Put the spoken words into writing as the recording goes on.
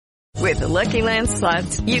With the Lucky Land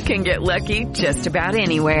Slots, you can get lucky just about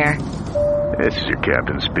anywhere. This is your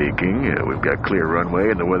captain speaking. We've got clear runway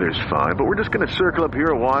and the weather's fine, but we're just going to circle up here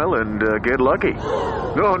a while and get lucky.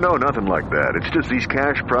 No, nothing like that. It's just these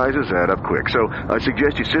cash prizes add up quick. So I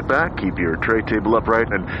suggest you sit back, keep your tray table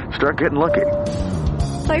upright, and start getting lucky.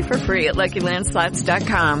 Play for free at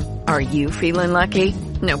LuckyLandSlots.com. Are you feeling lucky?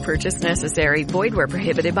 No purchase necessary. Void where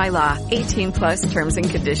prohibited by law. 18 plus terms and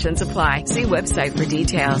conditions apply. See website for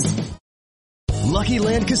details. Lucky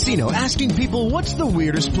Land Casino, asking people, what's the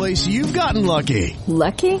weirdest place you've gotten lucky?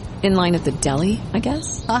 Lucky? In line at the deli, I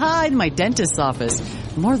guess? Aha, in my dentist's office.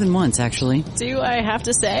 More than once, actually. Do I have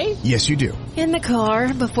to say? Yes, you do. In the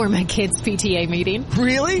car before my kids' PTA meeting.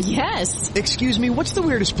 Really? Yes. Excuse me, what's the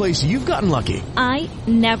weirdest place you've gotten lucky? I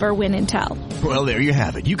never win and tell. Well, there you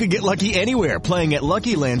have it. You can get lucky anywhere, playing at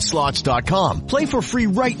LuckyLandSlots.com. Play for free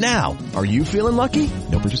right now. Are you feeling lucky?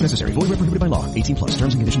 No purchase necessary. Void where prohibited by law. 18 plus.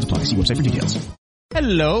 Terms and conditions apply. See website for details.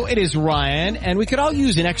 Hello, it is Ryan, and we could all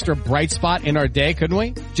use an extra bright spot in our day, couldn't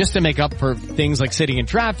we? Just to make up for things like sitting in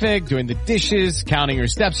traffic, doing the dishes, counting your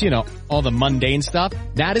steps, all the mundane stuff.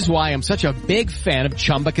 That is why I'm such a big fan of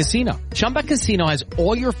Chumba Casino. Chumba Casino has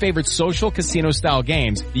all your favorite social casino-style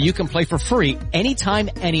games that you can play for free anytime,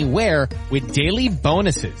 anywhere with daily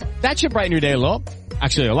bonuses. That should brighten your day a little.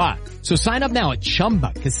 Actually, a lot. So sign up now at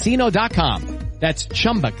ChumbaCasino.com. That's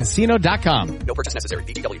ChumbaCasino.com. No purchase necessary.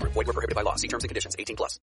 VGW Group. Void where prohibited by law. See terms and conditions. 18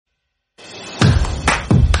 plus.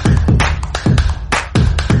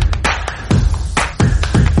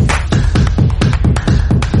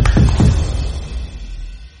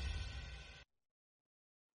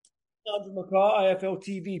 Andrew McCart, IFL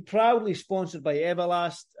TV, proudly sponsored by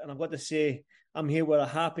Everlast, and I've got to say, I'm here with a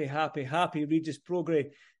happy Regis Prograis.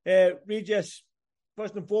 Regis,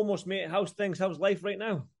 first and foremost, mate, how's things? How's life right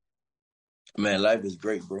now? Man, life is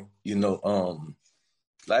great, bro.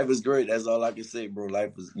 Life is great. That's all I can say, bro.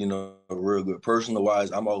 Life is, real good.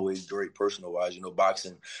 Personal-wise, I'm always great. Personal-wise,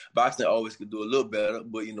 boxing always could do a little better,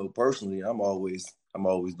 but personally, I'm always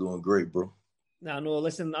doing great, bro. Now, no,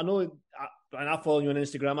 listen, I know, and I follow you on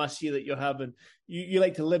Instagram. I see that you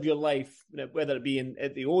like to live your life, whether it be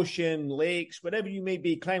at the ocean, lakes, whatever you may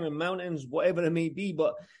be, climbing mountains, whatever it may be.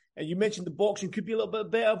 But you mentioned the boxing could be a little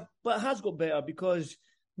bit better, but it has got better because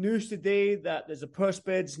news today that there's a purse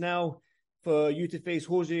bids now for you to face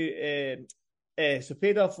Jose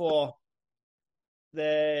Cepeda for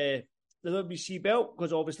the WBC belt,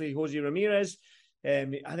 because obviously Jose Ramirez, I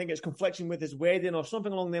think it's confliction with his wedding or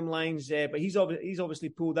something along them lines, but he's obviously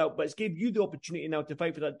pulled out. But it's gave you the opportunity now to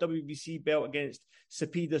fight for that WBC belt against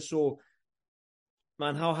Cepeda. So,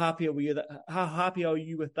 man, how happy are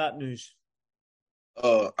you with that news?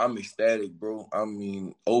 I'm ecstatic, bro. I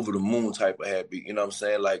mean, over the moon type of happy. You know what I'm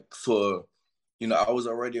saying? Like I was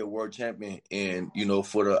already a world champion, and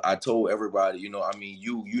I told everybody, I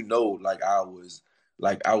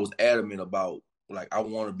was adamant about, I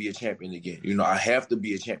want to be a champion again. I have to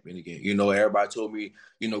be a champion again. Everybody told me,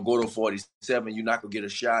 go to 47, you're not going to get a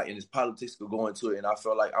shot, and this politics could go into it. And I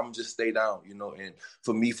felt like I'm just stay down, and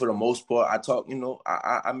for me, for the most part, I talk,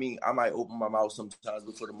 I might open my mouth sometimes,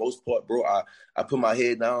 but for the most part, bro, I put my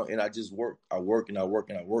head down and I just work. I work. And, I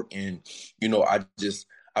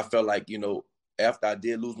felt like, after I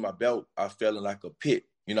did lose my belt, I fell in like a pit.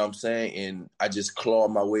 You know what I'm saying? And I just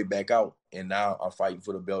clawed my way back out. And now I'm fighting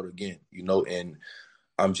for the belt again, and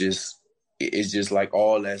it's just like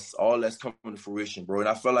all that's coming to fruition, bro. And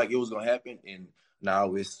I felt like it was going to happen. And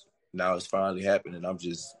now it's finally happening. I'm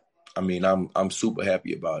super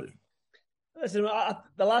happy about it. Listen,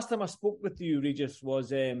 the last time I spoke with you, Regis,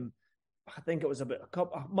 was, I think it was about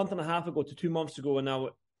a month and a half ago to 2 months ago. And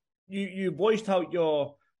now you voiced out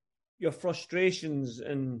your frustrations,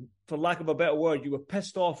 and for lack of a better word, you were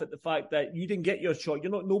pissed off at the fact that you didn't get your shot.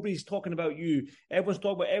 Nobody's talking about you. Everyone's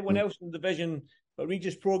talking about everyone else in the division, but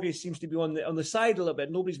Regis Prograis seems to be on the side a little bit.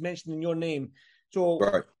 Nobody's mentioning your name. So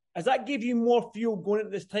right. Does that give you more fuel going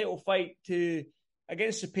into this title fight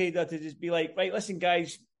against Cepeda to just be like, right, listen,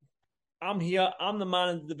 guys, I'm here. I'm the man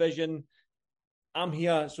in the division. I'm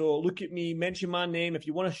here. So look at me, mention my name. If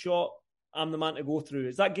you want a shot, I'm the man to go through.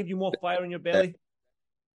 Does that give you more fire in your belly?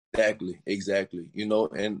 Exactly.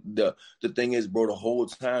 And the thing is, bro, the whole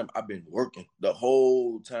time I've been working. But I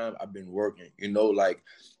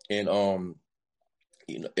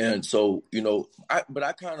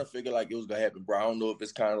kind of figured like it was gonna happen, bro. I don't know if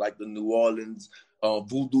it's kind of like the New Orleans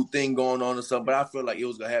voodoo thing going on or something, but I feel like it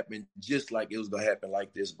was gonna happen just like it was gonna happen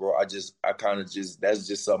like this, bro. That's just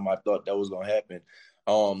something I thought that was gonna happen.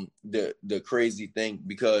 The crazy thing,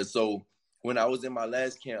 because when I was in my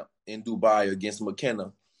last camp in Dubai against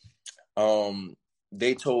McKenna,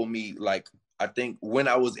 they told me like I think when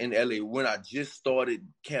I was in LA, when I just started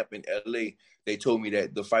camp in LA, they told me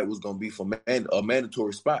that the fight was going to be for a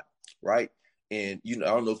mandatory spot, right? And, I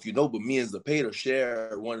don't know if you know, but me and Zepeda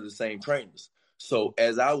share one of the same trainers. So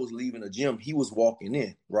as I was leaving the gym, he was walking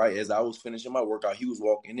in, right? As I was finishing my workout, he was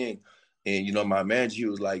walking in. And, my manager, he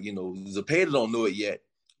was like, Zepeda don't know it yet,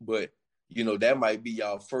 but, that might be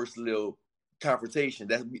y'all first little confrontation.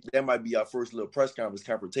 That might be our first little press conference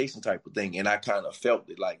confrontation type of thing. And I kind of felt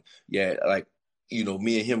it like, yeah, like,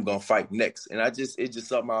 me and him gonna fight next. And it's just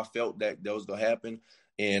something I felt that was gonna happen.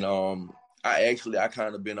 And I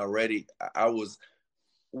kind of been already,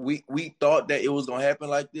 we thought that it was gonna happen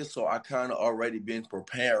like this. So I kind of already been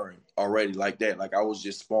preparing already like that. Like I was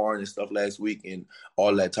just sparring and stuff last week and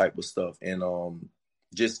all that type of stuff. And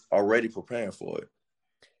just already preparing for it.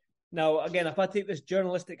 Now, again, if I take this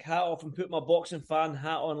journalistic hat off and put my boxing fan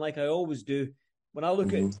hat on like I always do, when I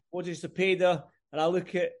look at Regis Prograis and I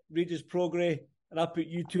look at Regis Prograis and I put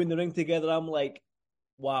you two in the ring together, I'm like,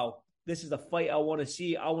 wow, this is the fight I want to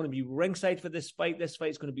see. I want to be ringside for this fight. This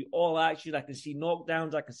fight's going to be all action. I can see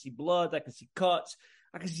knockdowns. I can see blood. I can see cuts.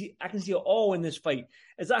 I can see it all in this fight.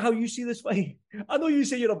 Is that how you see this fight? I know you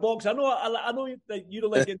say you're a boxer. I know that you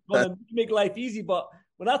don't like it. You make life easy, but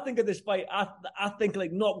when I think of this fight, I think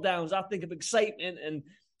like knockdowns. I think of excitement. And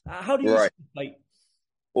how do you see this fight?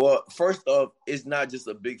 Well, first off, it's not just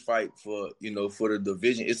a big fight for the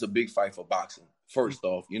division. It's a big fight for boxing. First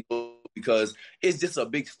off, because it's just a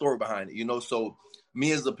big story behind it. So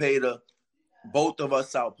me and Zepeda, both of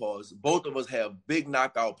us southpaws, both of us have big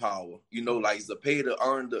knockout power. Like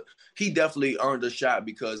Zepeda he definitely earned a shot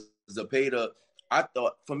because Zepeda, I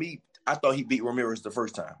thought he beat Ramirez the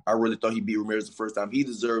first time. I really thought he beat Ramirez the first time. He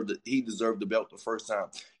deserved the belt the first time.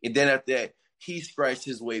 And then after that, he scratched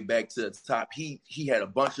his way back to the top. He had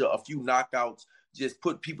a few knockouts, just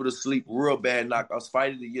put people to sleep, real bad knockouts,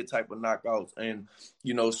 fight of the year type of knockouts. And,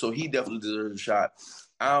 so he definitely deserves a shot.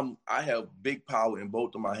 I have big power in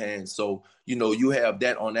both of my hands. So, you have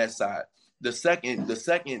that on that side. The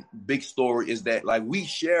second big story is that, like, we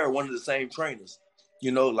share one of the same trainers.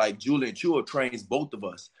 Like Julian Chua trains both of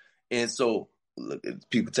us. And so, look,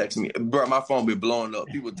 people text me. Bro, my phone be blowing up.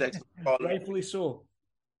 People text me. Rightfully so.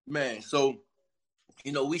 Man, so,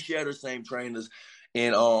 we share the same trainers.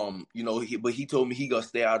 And, but he told me he going to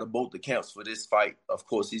stay out of both the camps for this fight. Of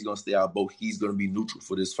course, he's going to stay out of both. He's going to be neutral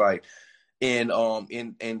for this fight. And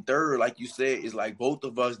third, like you said, is like both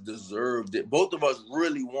of us deserved it. Both of us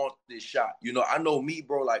really want this shot. I know me,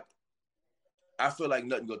 bro, like, I feel like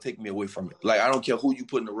nothing going to take me away from it. Like, I don't care who you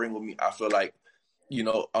put in the ring with me. I feel like,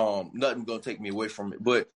 nothing going to take me away from it.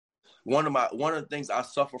 But one of the things I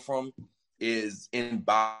suffer from is in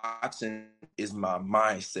boxing is my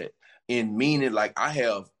mindset. In meaning, like I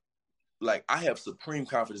have supreme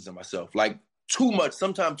confidence in myself. Like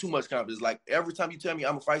sometimes too much confidence. Like every time you tell me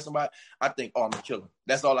I'm gonna fight somebody, I think, oh, I'm gonna kill him.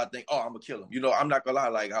 That's all I think. Oh, I'm gonna kill him. I'm not gonna lie.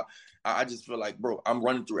 Like I just feel like, bro, I'm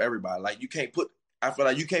running through everybody. Like I feel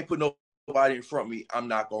like you can't put nobody in front of me. I'm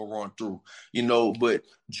not gonna run through. But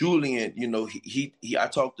Julian, I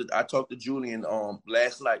talked to Julian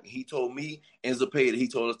last night. He told me and Zepeda, he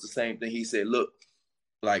told us the same thing. He said, look,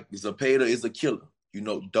 like Zepeda is a killer.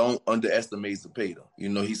 Don't underestimate Zepeda.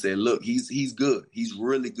 He said, look, he's good. He's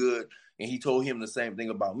really good. And he told him the same thing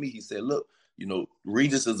about me. He said, look,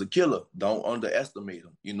 Regis is a killer. Don't underestimate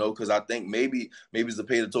him, because I think maybe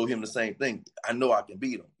Zepeda told him the same thing. I know I can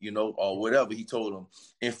beat him, or whatever he told him.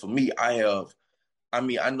 And for me, I know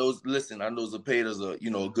Zepeda's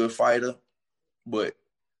a good fighter, but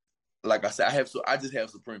like I said, I just have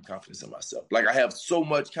supreme confidence in myself. Like I have so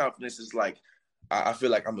much confidence. It's like, I feel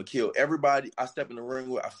like I'm going to kill everybody I step in the ring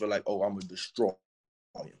with. I feel like, oh, I'm going to destroy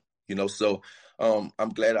him. So I'm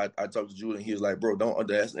glad I talked to Julian. He was like, bro, don't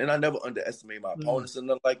underestimate. And I never underestimate my opponents and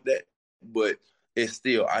nothing like that. But it's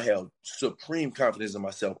still, I have supreme confidence in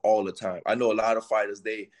myself all the time. I know a lot of fighters,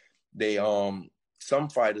 some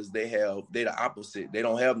fighters, they're the opposite. They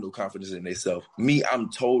don't have no confidence in themselves. Me, I'm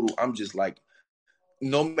just like,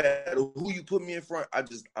 no matter who you put me in front, I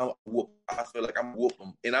feel like I'm whoop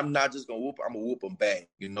them. And I'm not just going to whoop them, I'm going to whoop them back,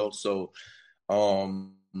 So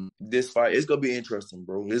this fight, it's going to be interesting,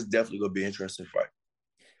 bro. It's definitely going to be an interesting fight.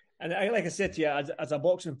 And like I said to you, as a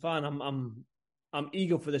boxing fan, I'm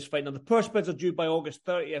eager for this fight. Now, the purse bids are due by August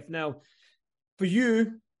 30th. Now, for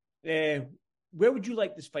you, where would you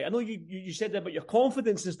like this fight? I know you said that about your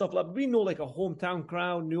confidence and stuff like that. We know like a hometown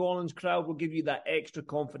crowd, New Orleans crowd will give you that extra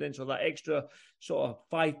confidence or that extra sort of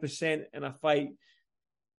 5% in a fight.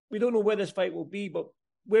 We don't know where this fight will be, but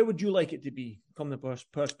where would you like it to be come the purse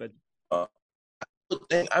bid?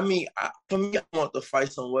 For me, I want to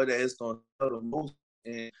fight somewhere that is going to hurt the most.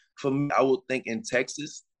 And for me, I would think in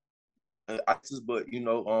Texas. Texas, but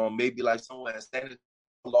maybe like somewhere in San Antonio,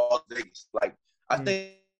 Las Vegas. Like I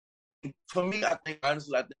think for me, I think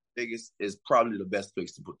Vegas is probably the best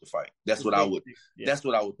place to put the fight. That's what I would. Yeah. That's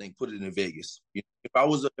what I would think. Put it in Vegas. If I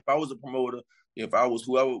was a promoter, if I was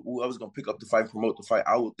whoever's gonna pick up the fight, promote the fight,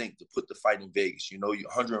 I would think to put the fight in Vegas. You're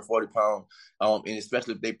 140 pounds, and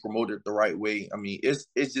especially if they promote it the right way. I mean, it's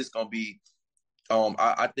just gonna be.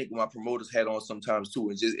 I think my promoters had on sometimes too,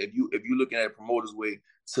 and just if you looking at a promoter's way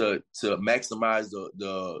to maximize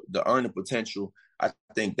the earning potential, I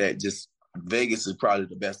think that just Vegas is probably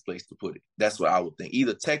the best place to put it. That's what I would think.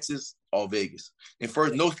 Either Texas or Vegas. And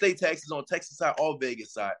first, no state taxes on Texas side or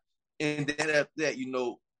Vegas side. And then after that,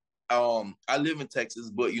 I live in Texas,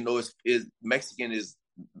 but it's Mexican is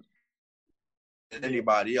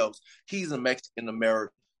anybody else. He's a Mexican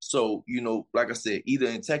American. So, like I said, either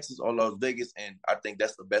in Texas or Las Vegas, and I think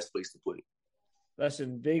that's the best place to put it.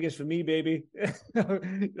 Listen, Vegas for me, baby.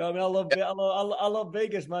 I love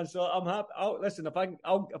Vegas, man. So I'm happy. Listen, if I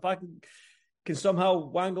can somehow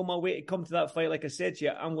wangle my way to come to that fight, like I said to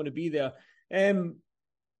you, I'm going to be there.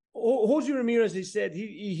 Jose Ramirez, he said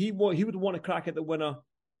he would want to crack at the winner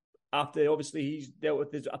after obviously he's dealt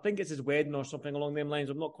with his, I think it's his wedding or something along them lines.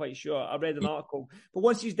 I'm not quite sure. I read an article, but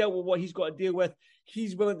once he's dealt with what he's got to deal with,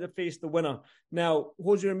 he's willing to face the winner. Now,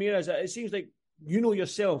 Jose Ramirez, it seems like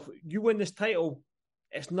yourself, you win this title,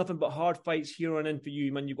 it's nothing but hard fights here on in for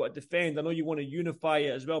you, man. You've got to defend. I know you want to unify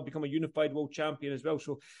it as well, become a unified world champion as well.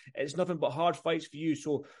 So it's nothing but hard fights for you.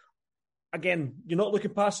 So again, you're not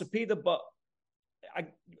looking past Cepeda, but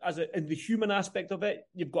in the human aspect of it,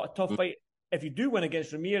 you've got a tough fight. If you do win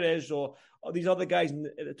against Ramirez or these other guys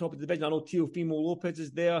at the top of the division, I know Teofimo Lopez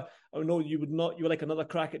is there. I know you would like another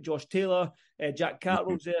crack at Josh Taylor. Jack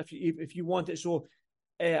Catterall's there if you want it. So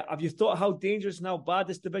have you thought how dangerous and how bad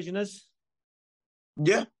this division is?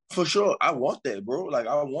 Yeah, for sure. I want that, bro. Like,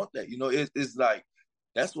 I want that. It's like,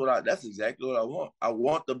 that's exactly what I want. I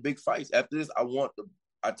want the big fights. After this,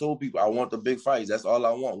 I told people I want the big fights. That's all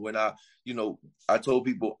I want. When I told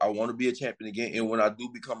people I want to be a champion again. And when I do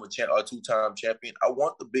become a two-time champion, I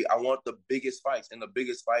want the biggest fights. And the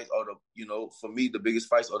biggest fights are for me, the biggest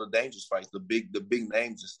fights are the dangerous fights, the big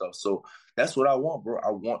names and stuff. So that's what I want, bro.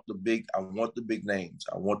 I want the big names.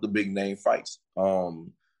 I want the big name fights.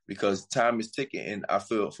 Because time is ticking, and I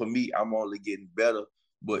feel for me, I'm only getting better.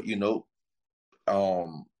 But I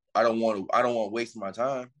don't want to waste my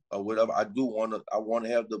time or whatever. I want to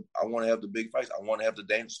have the big fights. I want to have the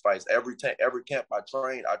dangerous fights. Every camp I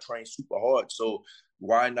train super hard. So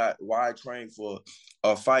why train for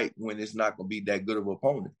a fight when it's not going to be that good of an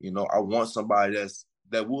opponent? I want somebody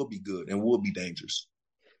that will be good and will be dangerous.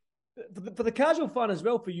 For the casual fan as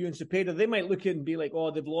well, for you and Cepeda, they might look at it and be like, "Oh,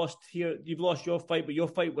 they've lost here. You've lost your fight, but your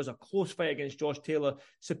fight was a close fight against Josh Taylor."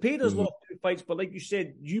 Cepeda's lost 2 fights, but like you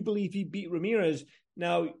said, you believe he beat Ramirez.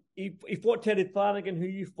 Now he fought Teddy Flanagan, who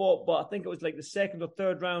you fought, but I think it was like the second or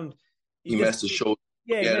third round. He messed his shoulder.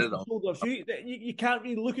 Yeah, he messed his shoulder. So you can't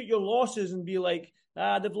really look at your losses and be like,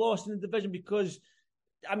 they've lost in the division, because,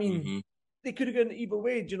 I mean, they could have gone either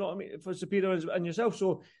way. Do you know what I mean? For Cepeda and yourself.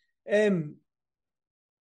 So,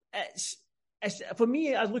 it's for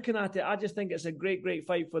me, as looking at it, I just think it's a great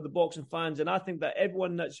fight for the boxing fans, and I think that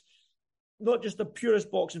everyone that's not just the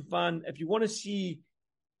purest boxing fan, if you want to see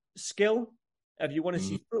skill, if you want to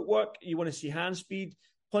see footwork, you want to see hand speed,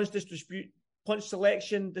 punch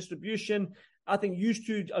selection, distribution, I think you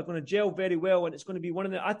two are going to gel very well, and it's going to be one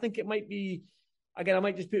of the. I think it might be. Again, I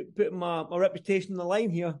might just put my reputation on the line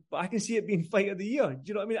here, but I can see it being fight of the year. Do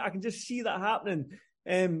you know what I mean? I can just see that happening.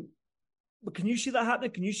 But can you see that happening?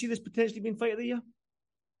 Can you see this potentially being fight of the year?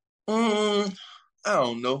 I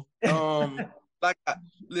don't know.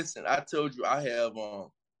 Listen, I told you I have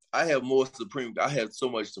so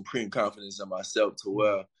much supreme confidence in myself to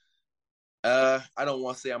where I don't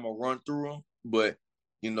want to say I'm gonna run through them, but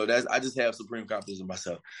I just have supreme confidence in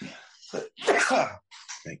myself. Thank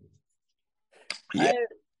you. Yeah.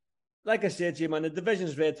 Like I said to you, man, the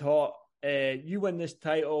division's red hot. You win this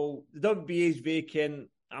title. The WBA is vacant.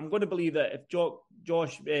 I'm going to believe that if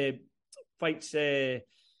Josh fights Jack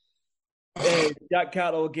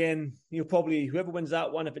Catterall again, whoever wins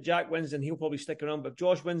that one, if Jack wins, then he'll probably stick around. But if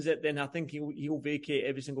Josh wins it, then I think he'll vacate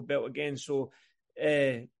every single belt again. So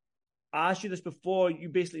I asked you this before. You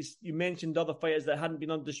mentioned other fighters that hadn't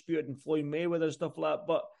been undisputed, and Floyd Mayweather and stuff like that.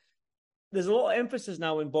 But there's a lot of emphasis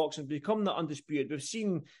now in boxing to become the undisputed. We've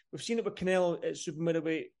seen it with Canelo at super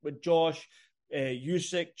middleweight, with Josh,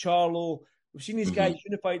 Usyk, Charlo. We've seen these guys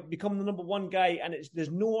unified, become the number one guy, and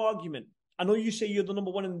there's no argument. I know you say you're the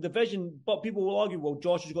number one in the division, but people will argue, well,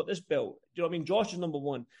 Josh has got this belt. Do you know what I mean? Josh is number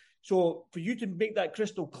one. So for you to make that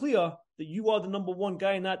crystal clear that you are the number one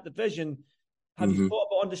guy in that division, have you thought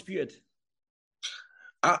about Undisputed?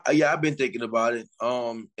 I've been thinking about it.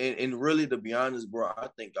 And really, to be honest, bro, I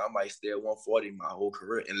think I might stay at 140 my whole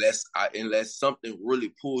career unless something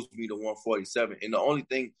really pulls me to 147. And the only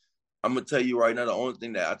thing I'm gonna tell you right now, the only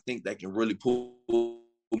thing that I think that can really pull me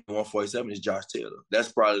to 147 is Josh Taylor.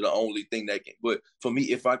 That's probably the only thing that can. But for me,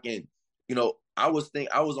 if I can, I was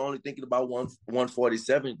only thinking about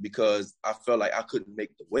 147 because I felt like I couldn't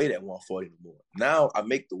make the weight at 140 anymore. Now I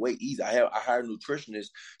make the weight easy. I hire a nutritionist,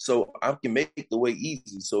 so I can make the weight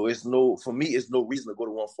easy. So it's no reason to go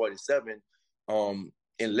to 147,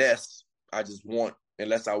 unless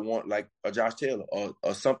I want like a Josh Taylor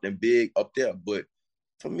or something big up there. But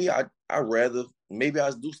for me, I rather maybe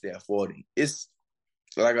I do stay at 40. It's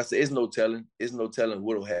like I said, it's no telling. It's no telling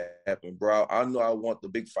what'll happen, bro. I know I want the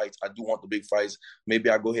big fights. I do want the big fights. Maybe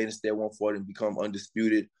I go ahead and stay at 140 and become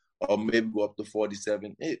undisputed, or maybe go up to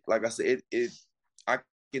 47. Like I said, I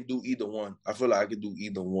can do either one. I feel like I can do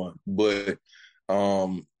either one. But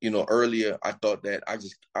earlier I thought that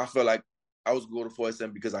I felt like I was going to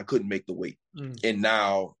 47 because I couldn't make the weight, and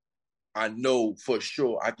now I know for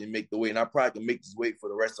sure I can make the weight, and I probably can make this weight for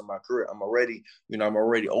the rest of my career. I'm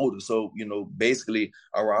already older. So, basically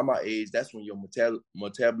around my age, that's when your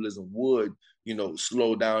metabolism would,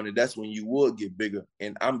 slow down, and that's when you would get bigger.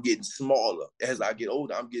 And I'm getting smaller. As I get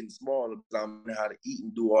older, I'm getting smaller because I'm learning how to eat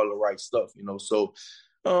and do all the right stuff, So,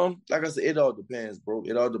 like I said, it all depends, bro.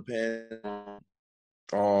 It all depends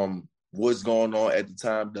on what's going on at the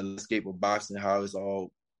time, the landscape of boxing, how it's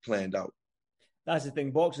all planned out. That's the thing.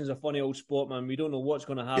 Boxing is a funny old sport, man. We don't know what's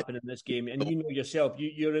going to happen in this game. And you know yourself,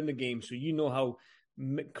 you're in the game, so you know how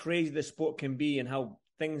crazy this sport can be and how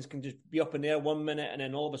things can just be up in the air 1 minute, and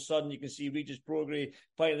then all of a sudden you can see Regis Prograis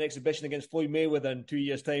fighting an exhibition against Floyd Mayweather in 2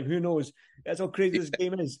 years' time. Who knows? That's how crazy this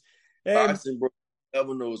game is. Boxing, bro,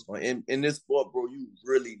 never knows. In this sport, bro, you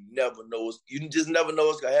really never know. You just never know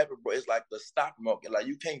what's going to happen, bro. It's like the stock market. Like,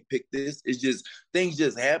 you can't pick this. It's just, things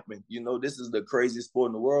just happen. This is the craziest sport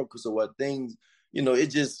in the world because of what things,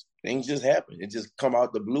 things just happen. It just come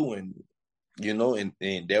out the blue, and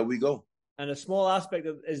there we go. And a small aspect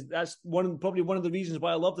of that's probably one of the reasons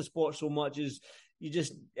why I love the sport so much is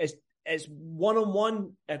it's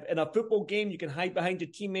one-on-one. In a football game, you can hide behind your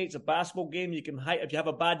teammates. A basketball game, you can hide. If you have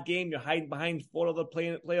a bad game, you're hiding behind 4 other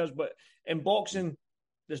players. But in boxing,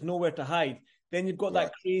 there's nowhere to hide. Then you've got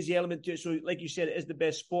that crazy element to it. So, like you said, it is the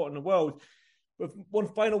best sport in the world. But one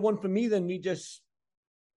final one for me, then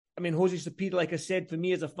Jose Cepeda, like I said, for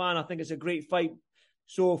me as a fan, I think it's a great fight.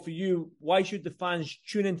 So for you, why should the fans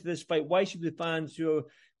tune into this fight? Why should the fans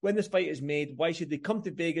when this fight is made, why should they come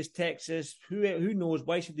to Vegas, Texas? Who knows?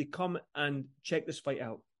 Why should they come and check this fight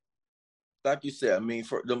out? Like you said,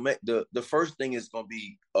 for the first thing is going to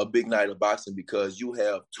be a big night of boxing because you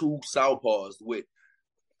have 2 southpaws with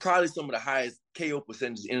probably some of the highest KO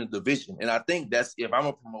percentages in the division. And I think that's, if I'm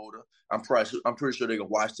a promoter, I'm pretty sure they can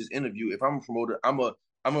watch this interview. If I'm a promoter, I'm a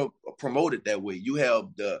promote it that way. You have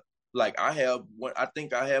I have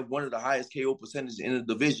one of the highest KO percentages in the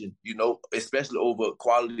division, especially over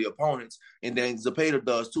quality opponents. And then Cepeda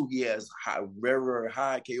does too. He has very, very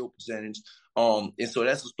high KO percentage. And so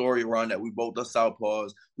that's the story around that. We both are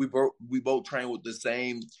southpaws. We both train with the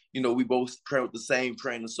same, we both train with the same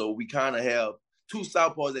trainer. So we kind of have 2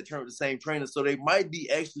 southpaws that train with the same trainer. So they might be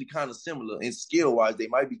actually kind of similar in skill wise. They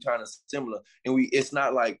might be kind of similar. And it's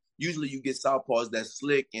not like, usually you get southpaws that's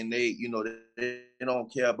slick and they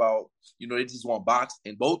don't care about, they just want box.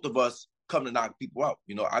 And both of us come to knock people out.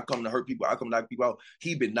 I come to hurt people. I come to knock people out.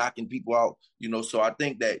 He been knocking people out, so I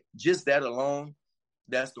think that just that alone,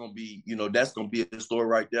 that's going to be a story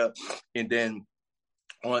right there. And then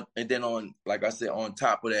on, like I said, on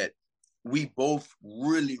top of that, we both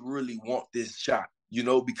really, really want this shot,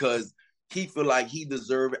 because he feel like he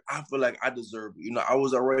deserve it. I feel like I deserve it. I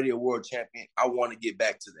was already a world champion. I want to get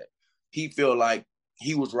back to that. He feel like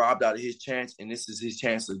he was robbed out of his chance, and this is his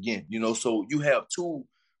chance again. So you have two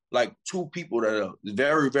people that are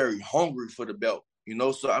very, very hungry for the belt.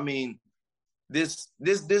 So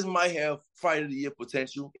this might have fight of the year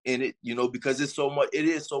potential in it. Because it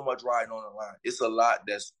is so much riding on the line. It's a lot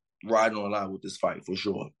that's riding on the line with this fight for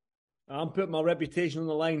sure. I'm putting my reputation on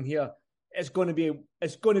the line here. It's going to be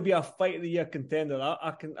a fight of the year contender.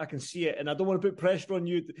 I can see it, and I don't want to put pressure on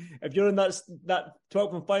you. If you're in that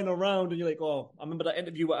 12th and final round, and you're like, oh, I remember that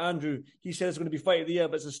interview with Andrew. He said it's going to be fight of the year,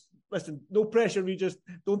 but listen, no pressure. We just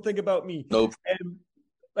don't think about me. Nope.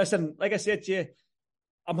 Listen, like I said to you,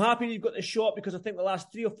 I'm happy you've got the shot, because I think the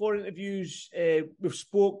last 3 or 4 interviews we've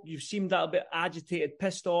spoke, you've seemed that a bit agitated,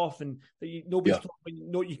 pissed off, and that nobody's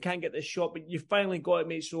talking. No, you can't get this shot, but you finally got it,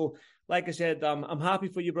 mate. So, like I said, I'm happy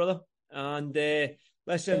for you, brother. And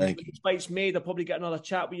listen, when the fight's made, I'll probably get another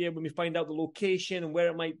chat with you when we find out the location and where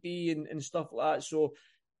it might be and stuff like that. So,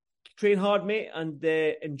 train hard, mate, and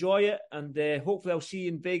enjoy it. And hopefully I'll see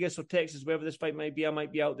you in Vegas or Texas, wherever this fight might be. I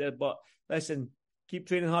might be out there. But listen, keep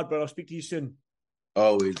training hard, brother. I'll speak to you soon.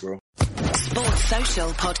 Always, bro. Sports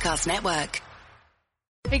Social Podcast Network.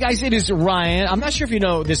 Hey guys, it is Ryan. I'm not sure if you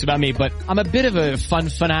know this about me, but I'm a bit of a fun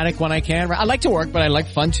fanatic when I can. I like to work, but I like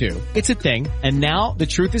fun too. It's a thing. And now the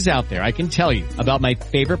truth is out there. I can tell you about my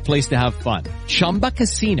favorite place to have fun. Chumba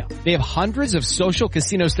Casino. They have hundreds of social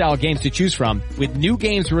casino style games to choose from, with new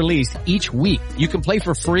games released each week. You can play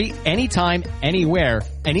for free anytime, anywhere.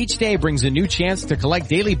 And each day brings a new chance to collect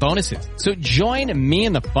daily bonuses. So join me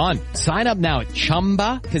in the fun. Sign up now at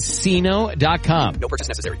ChumbaCasino.com. No purchase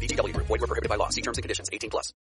necessary. VGW Group. Void where prohibited by law. See terms and conditions. 18+.